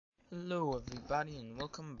Hello everybody and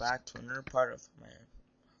welcome back to another part of my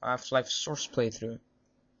Half-Life Source playthrough.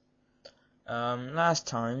 Last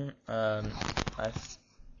time, I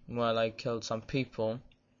killed some people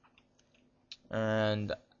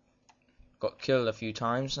and got killed a few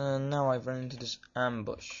times, and now I've run into this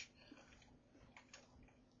ambush,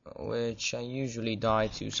 which I usually die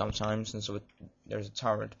to sometimes, and so there's a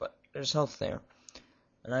turret, but there's health there,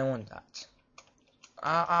 and I want that.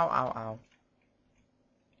 Ow, ow, ow, ow.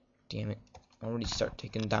 Damn it. I already start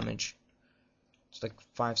taking damage. It's like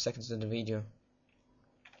 5 seconds in the video.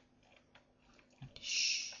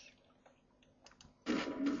 Shh.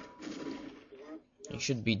 You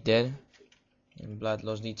should be dead. And blood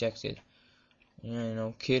loss detected. Yeah,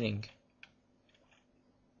 no kidding.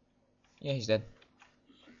 Yeah, he's dead.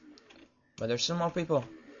 But there's some more people.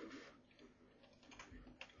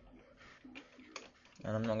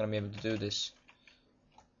 And I'm not gonna be able to do this.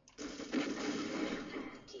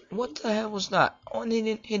 What the hell was that? Oh, he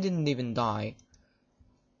didn't even die.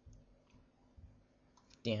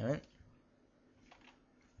 Damn it.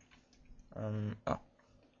 Oh.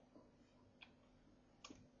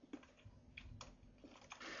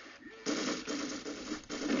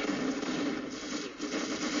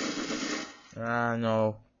 Ah,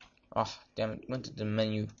 no. Oh, damn it. Went to the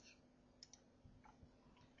menu.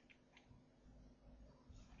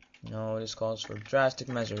 No, this calls for drastic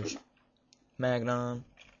measures. Magnum.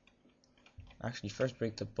 Actually, first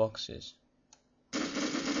break the boxes.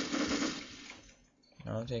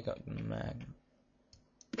 Now take out the Magnum.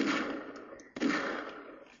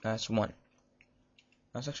 That's one.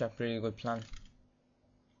 That's actually a pretty good plan.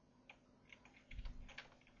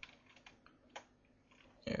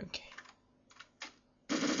 Okay.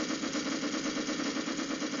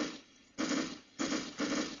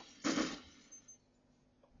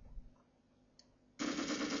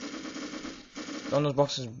 Don't those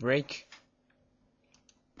boxes break?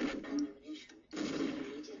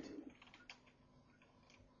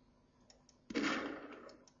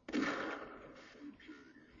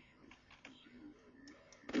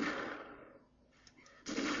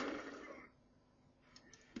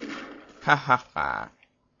 Ha ha ha.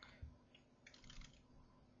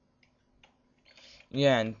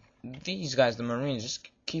 Yeah, and these guys, the Marines, just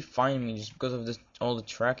keep finding me just because of this, all the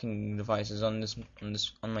tracking devices on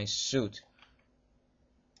my suit.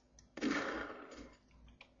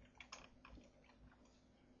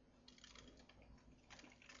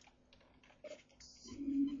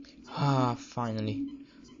 Ah, finally.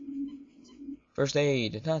 First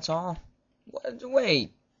aid, that's all? What?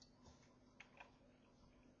 Wait.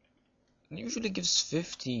 It usually gives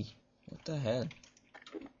 50. What the hell?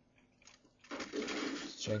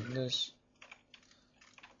 Let's check this.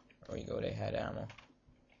 There we go, they had ammo.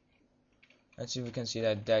 Let's see if we can see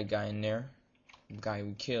that dead guy in there. The guy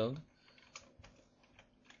we killed.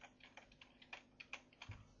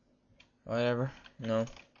 Whatever. No.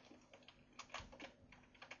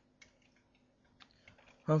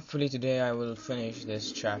 Hopefully today I will finish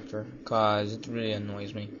this chapter, cause it really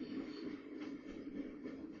annoys me.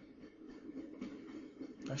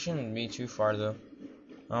 I shouldn't be too far though.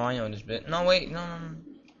 Oh, I know this bit. No, wait, no.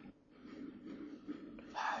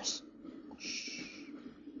 Shh.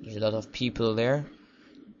 There's a lot of people there.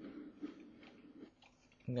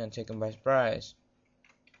 I'm gonna take them by surprise.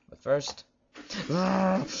 But first...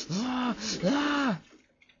 Okay.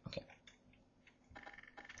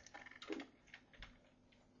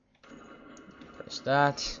 Press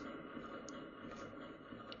that.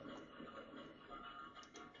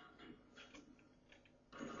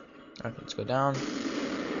 Okay, let's go down.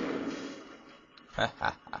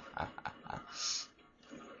 Let's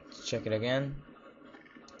check it again.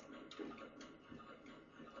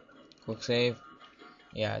 Quick save.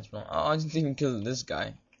 Yeah, it's wrong. Oh, I didn't even kill this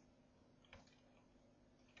guy.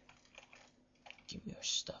 Give me your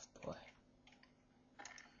stuff, boy.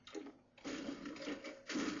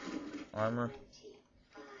 Armor.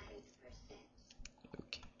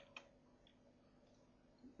 Okay.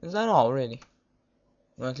 Is that all, really?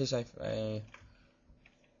 Well, at least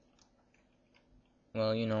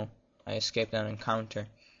well, you know, I escaped that encounter.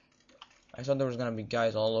 I thought there was gonna be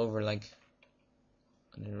guys all over, like,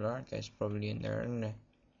 there are guys probably in there, aren't there?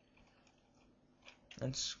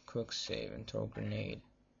 Let's quick save and throw a grenade.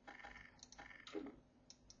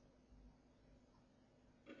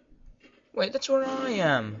 Wait, that's where I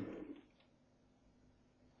am.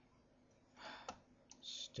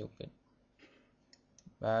 Stupid.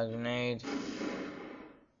 Bad grenade.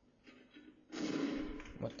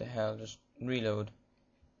 What the hell? Just reload.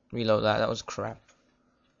 Reload that. That was crap.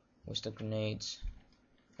 Waste of grenades.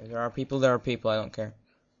 If there are people, there are people. I don't care.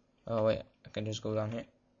 Oh wait, I can just go down here.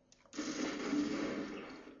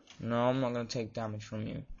 No, I'm not gonna take damage from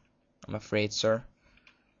you. I'm afraid, sir.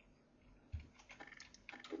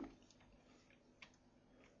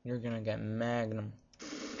 You're gonna get Magnum.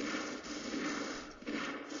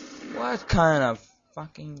 What kind of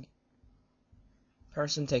fucking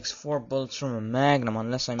person takes 4 bullets from a Magnum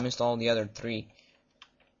unless I missed all the other 3?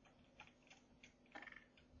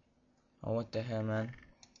 Oh, what the hell, man?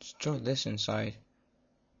 Just throw this inside.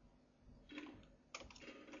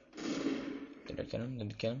 Did I kill him?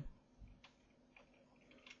 Did I kill him?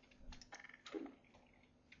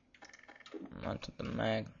 I'm onto the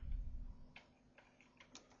mag.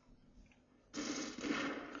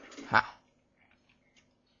 Ha!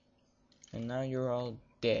 And now you're all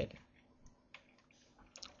dead.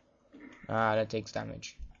 Ah, that takes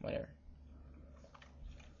damage. Whatever.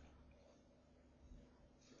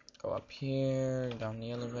 Go up here, down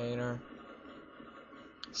the elevator.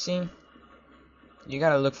 See? You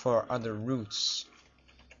gotta look for other routes.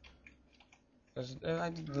 Cause if I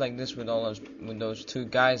did like this with those 2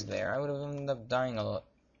 guys there, I would have ended up dying a lot.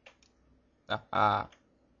 Ah,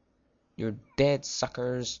 you're dead,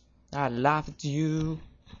 suckers. I laugh at you.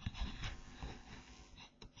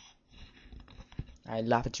 I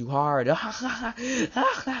laugh at you hard.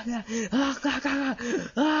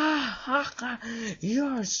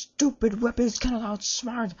 Your stupid weapons cannot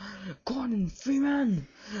outsmart Gordon Freeman.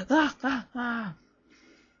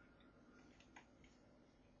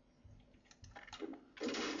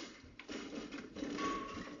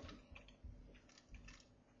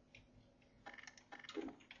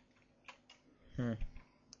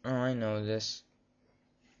 Oh, I know this.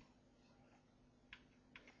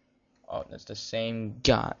 Oh, that's the same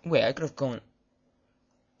guy. Wait, I could have gone.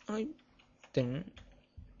 I didn't.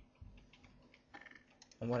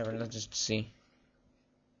 Whatever, let's just see.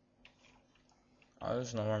 Oh,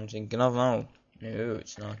 that's not what I'm thinking of. No,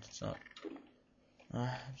 it's not. It's not.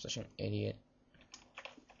 I'm such an idiot.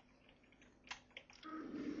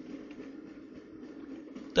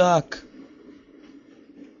 Duck.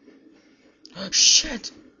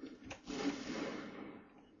 Shit.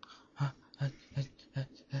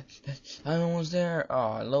 I'm almost there.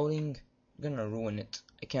 Oh, loading. I'm gonna ruin it.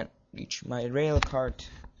 I can't reach my rail cart.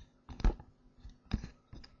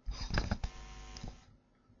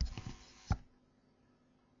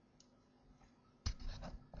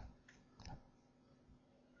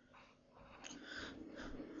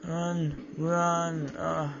 Run, run.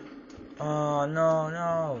 Oh, no,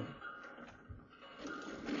 no.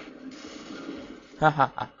 Ha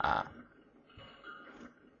ha ha ha.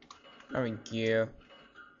 There we go.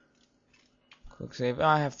 Quick save. Oh,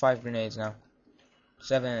 I have 5 grenades now.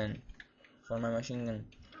 7 for my machine gun.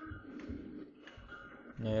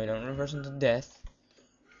 No, don't reverse into death.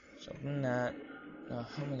 Something that. Oh,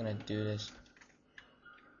 how am I gonna do this?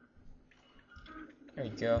 There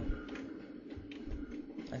you go.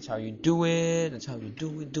 That's how you do it. That's how you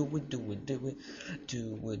do it. Do it. Do it. Do it.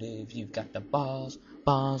 Do it if you've got the balls.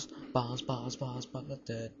 Balls. Balls. Balls. Balls. Balls.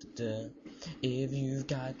 Da, da, da. If you've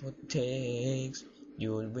got what it takes,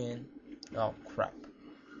 you'll win. Oh crap!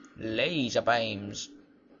 Laser beams.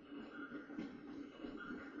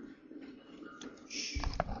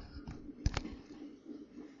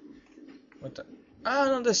 What the? Ah,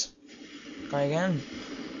 not this guy again.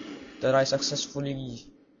 That I successfully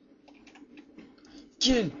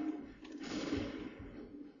kill.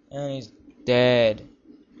 And he's dead.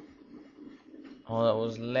 All that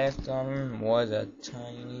was left of him was a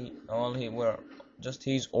tiny. All he were just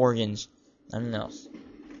his organs, and nothing else.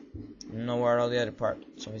 Nowhere all the other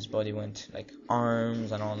parts of his body went, like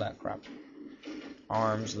arms and all that crap.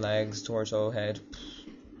 Arms, legs, torso, head.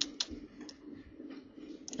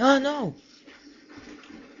 Ah, no!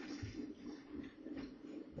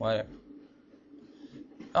 What?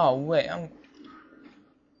 Oh, wait,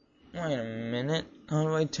 wait a minute. How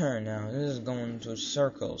do I turn now? This is going to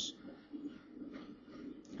circles.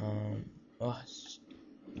 Oh,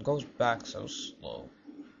 it goes back so slow.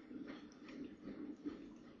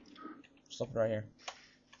 Stop right here.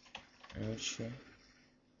 Are you sure?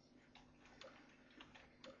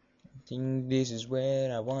 I think this is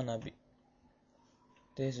where I wanna be.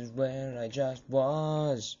 This is where I just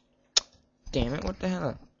was. Damn it, what the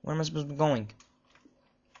hell? Where am I supposed to be going?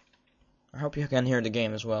 I hope you can hear the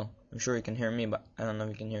game as well. I'm sure you can hear me, but I don't know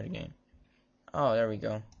if you can hear the game. Oh, there we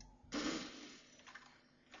go.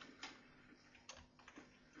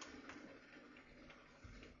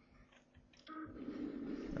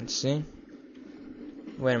 Let's see.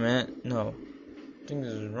 Wait a minute. No. I think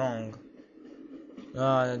this is wrong.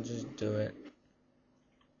 Ah, just do it.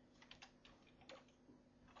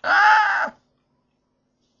 Ah!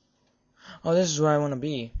 Oh, this is where I want to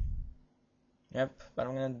be. Yep, but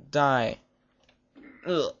I'm gonna die.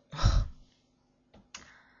 Ugh.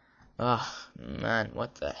 Ah, man,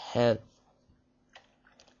 what the hell?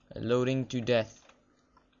 Loading to death.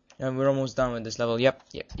 And we're almost done with this level. Yep.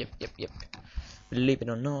 Believe it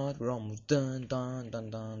or not, we're almost done.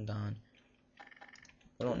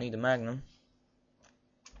 We don't need the Magnum.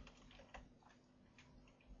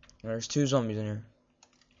 There's 2 zombies in here.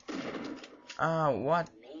 Ah, what?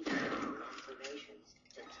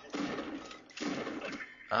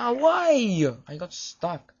 Ah, why? I got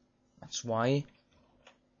stuck. That's why.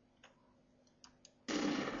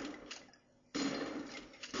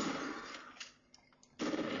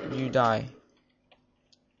 You die.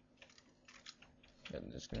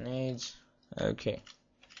 Get these grenades. Okay.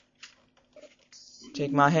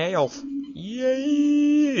 Take my health.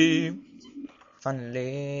 Yay!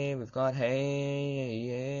 Finally, we've got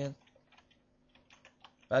health.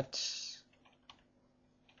 But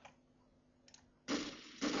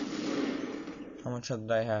how much health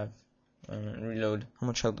did I have? Reload. How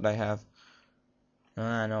much health did I have?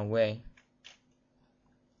 Ah, no way.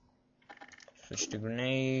 Switch to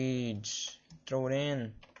grenades. Throw it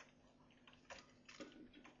in.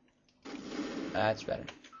 That's better.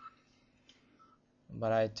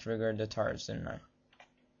 But I triggered the turrets, didn't I?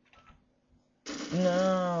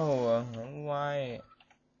 No! Why?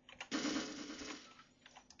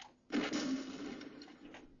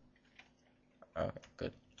 Okay,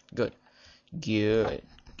 good. Good. Good.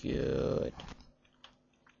 Good.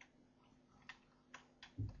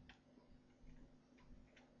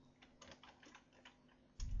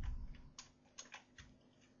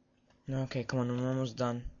 Okay, come on, I'm almost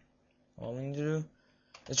done. All we need to do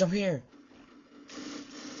is jump here.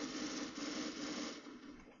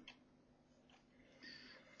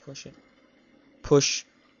 Push it. Push.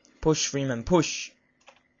 Push, Freeman, push.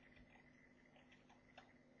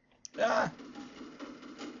 Ah!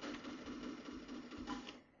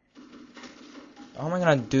 How am I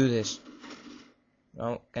gonna do this?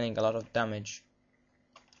 Oh, getting a lot of damage.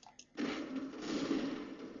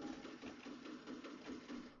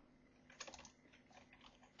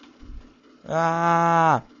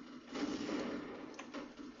 Ah!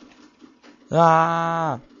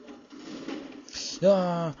 Ah!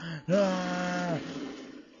 Ah! Ah!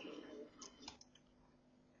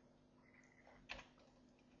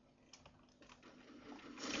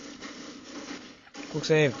 Quick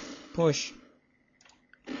save. Push.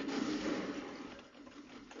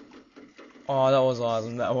 Oh, that was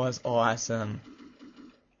awesome. That was awesome.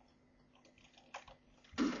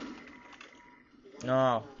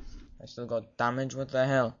 No. I still got damage. What the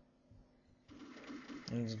hell?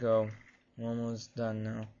 Let's go. I'm almost done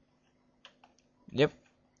now. Yep.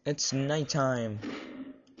 It's nighttime.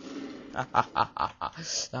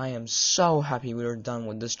 I am so happy we are done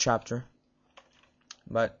with this chapter.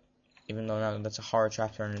 But even though now that's a hard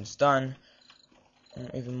chapter and it's done,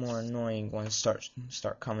 even more annoying ones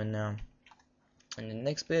start coming now. And the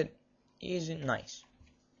next bit isn't nice.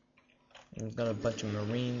 We've got a bunch of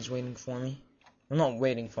Marines waiting for me. Well, not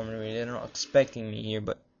waiting for me really, they're not expecting me here,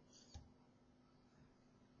 but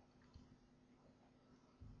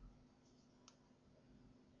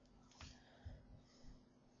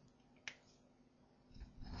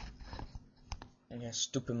yeah,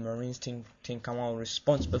 stupid Marines think I'm all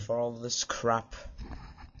responsible for all this crap.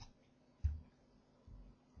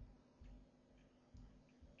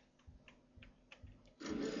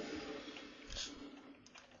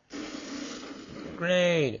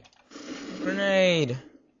 Grenade! Grenade!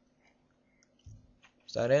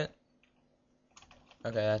 Is that it?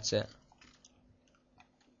 Okay, that's it.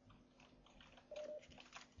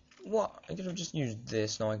 What? I could have just used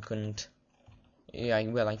this. No, I couldn't. Yeah,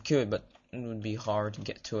 well, I could, but it would be hard to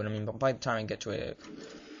get to it. I mean, but by the time I get to it,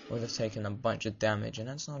 I would have taken a bunch of damage, and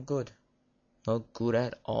that's not good. Not good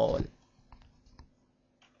at all.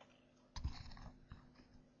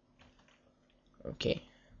 Okay,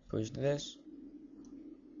 push this.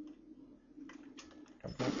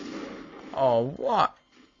 Okay. Oh, what?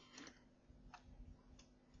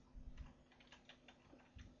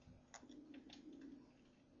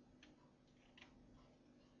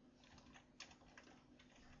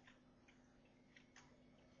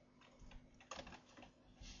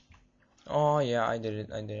 Oh, yeah, I did it.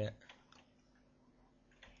 I did it.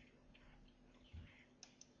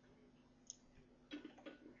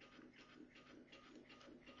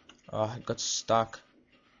 Oh, I got stuck.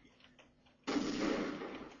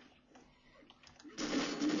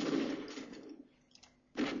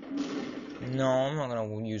 No, I'm not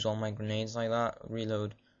gonna use all my grenades like that.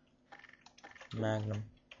 Reload. Magnum.